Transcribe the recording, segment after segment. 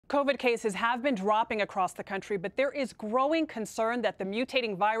COVID cases have been dropping across the country, but there is growing concern that the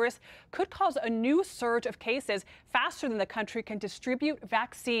mutating virus could cause a new surge of cases faster than the country can distribute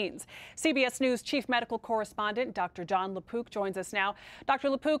vaccines. CBS News chief medical correspondent Dr. Jon LaPook joins us now. Dr.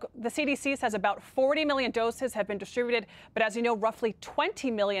 LaPook, the CDC says about 40 million doses have been distributed, but as you know, roughly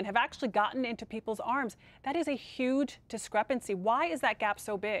 20 million have actually gotten into people's arms. That is a huge discrepancy. Why is that gap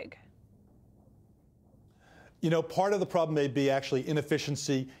so big? You know, part of the problem may be actually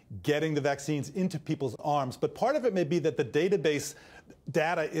inefficiency getting the vaccines into people's arms, but part of it may be that the database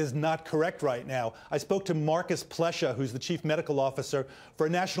data is not correct right now. I spoke to Marcus Plesha, who's the chief medical officer for a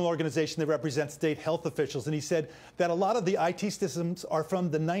national organization that represents state health officials, and he said that a lot of the IT systems are from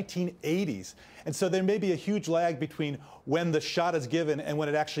the 1980s. And so there may be a huge lag between when the shot is given and when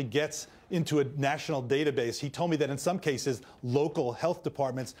it actually gets into a national database. He told me that in some cases, local health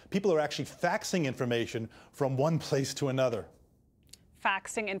departments, people are actually faxing information from one place to another.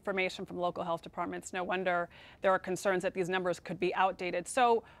 Faxing information from local health departments. No wonder there are concerns that these numbers could be outdated.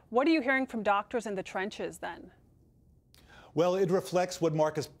 So what are you hearing from doctors in the trenches then? Well, it reflects what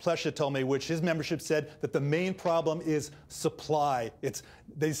Marcus Plesha told me, which his membership said that the main problem is supply.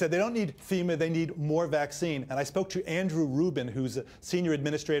 They said they don't need FEMA, they need more vaccine. And I spoke to Andrew Rubin, who's a senior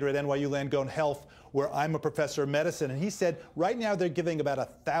administrator at NYU Langone Health, where I'm a professor of medicine. And he said right now they're giving about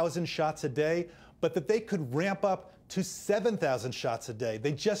 1,000 shots a day, but that they could ramp up to 7,000 shots a day.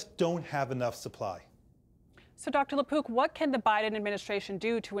 They just don't have enough supply. So, Dr. LaPook, what can the Biden administration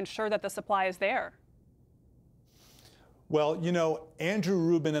do to ensure that the supply is there? Well, you know, Andrew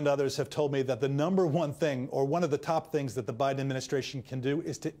Rubin and others have told me that the number one thing, or one of the top things that the Biden administration can do,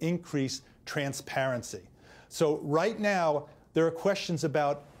 is to increase transparency. So right now, there are questions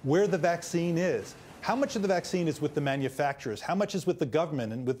about where the vaccine is. How much of the vaccine is with the manufacturers? How much is with the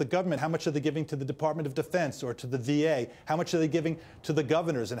government? And with the government, how much are they giving to the Department of Defense or to the VA? How much are they giving to the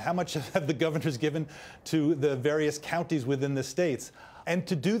governors? And how much have the governors given to the various counties within the states? And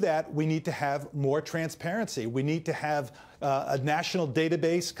to do that, we need to have more transparency. We need to have a national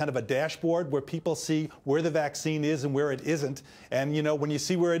database, kind of a dashboard where people see where the vaccine is and where it isn't. And, you know, when you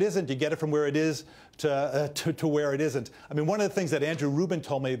see where it isn't, you get it from where it is to where it isn't. I mean, one of the things that Andrew Rubin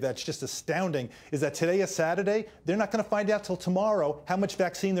told me that's just astounding is that today is Saturday. They're not going to find out till tomorrow how much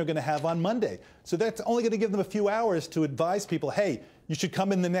vaccine they're going to have on Monday. So that's only going to give them a few hours to advise people, hey, you should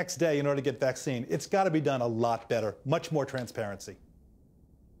come in the next day in order to get vaccine. It's got to be done a lot better, much more transparency.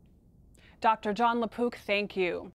 Dr. Jon LaPook, thank you.